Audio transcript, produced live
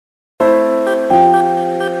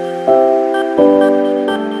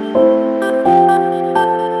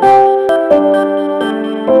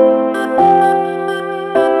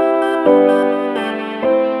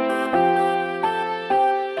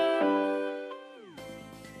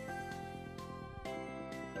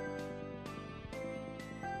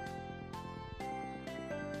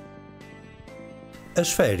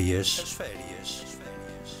As férias.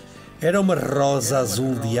 Era uma rosa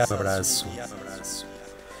azul de abraço.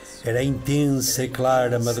 Era a intensa e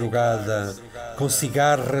clara madrugada, com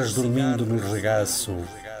cigarras dormindo no regaço,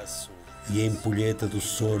 e a empolheta do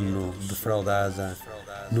sono defraudada,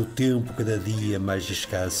 no tempo cada dia mais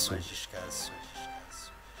escasso.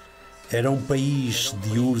 Era um país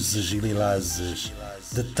de urzes e lilazes,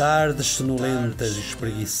 de tardes sonolentas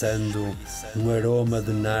espreguiçando um aroma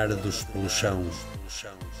de nardos pelo chão,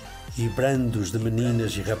 e brandos de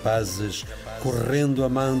meninas e rapazes correndo,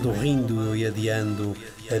 amando, rindo e adiando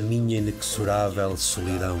a minha inexorável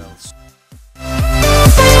solidão.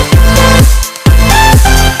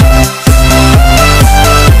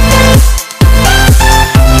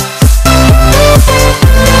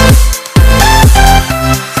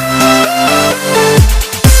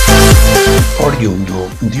 Oriundo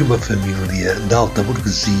de uma família de alta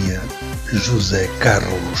burguesia, José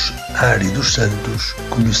Carlos Ary dos Santos,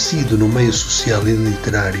 conhecido no meio social e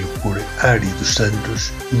literário por Ary dos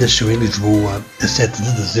Santos, nasceu em Lisboa a 7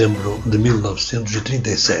 de dezembro de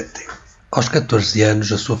 1937. Aos 14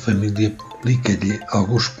 anos, a sua família publica-lhe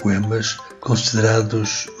alguns poemas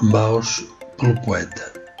considerados maus pelo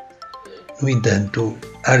poeta. No entanto,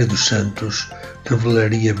 Ary dos Santos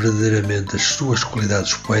revelaria verdadeiramente as suas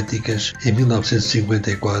qualidades poéticas em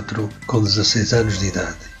 1954, com 16 anos de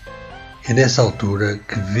idade. É nessa altura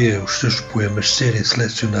que vê os seus poemas serem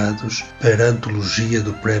selecionados para a antologia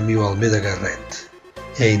do Prémio Almeida Garrett.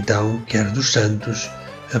 É então que Ary dos Santos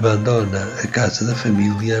abandona a casa da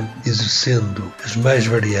família, exercendo as mais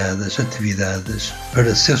variadas atividades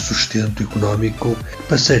para seu sustento económico, que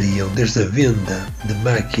passariam desde a venda de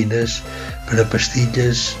máquinas para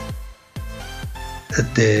pastilhas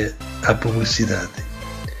até à publicidade.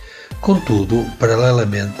 Contudo,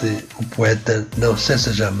 paralelamente, o poeta não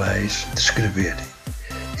cessa jamais de escrever.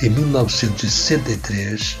 Em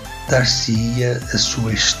 1963, dar-se-ia a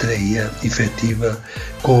sua estreia efetiva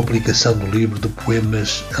com a publicação do livro de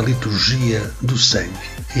poemas A Liturgia do Sangue.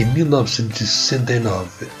 Em 1969,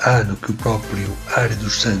 ano que o próprio Ary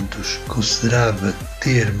dos Santos considerava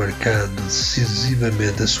ter marcado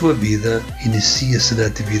decisivamente a sua vida, inicia-se na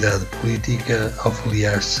atividade política ao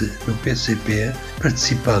filiar-se no PCP,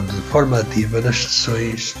 participando de forma ativa nas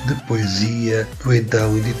sessões de poesia do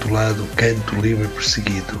então intitulado Canto Livre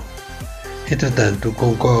Perseguido. Entretanto,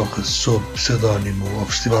 concorre sob pseudónimo ao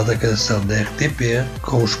Festival da Canção da RTP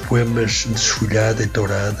com os poemas Desfolhada e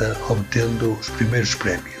Tourada, obtendo os primeiros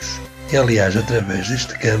prémios. É, aliás, através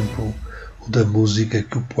deste campo, o da música,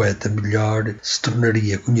 que o poeta melhor se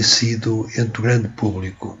tornaria conhecido entre o grande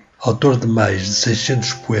público. Autor de mais de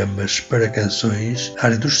 600 poemas para canções,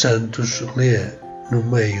 Ary dos Santos lê, no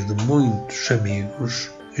meio de muitos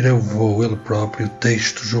amigos, gravou ele próprio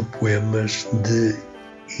textos ou poemas de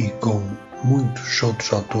e com muitos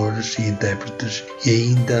outros autores e intérpretes, e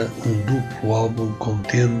ainda um duplo álbum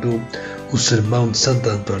contendo o Sermão de Santo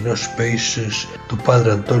Antônio aos Peixes, do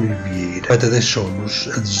Padre António Vieira. O poeta deixou-nos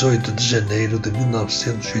a 18 de janeiro de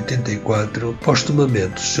 1984.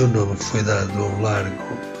 Postumamente o seu nome foi dado a um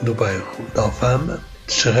largo no bairro da Alfama,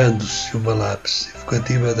 descerrando-se uma lápide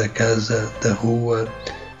evocativa da casa da Rua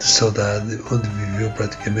de Saudade, onde viveu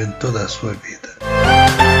praticamente toda a sua vida.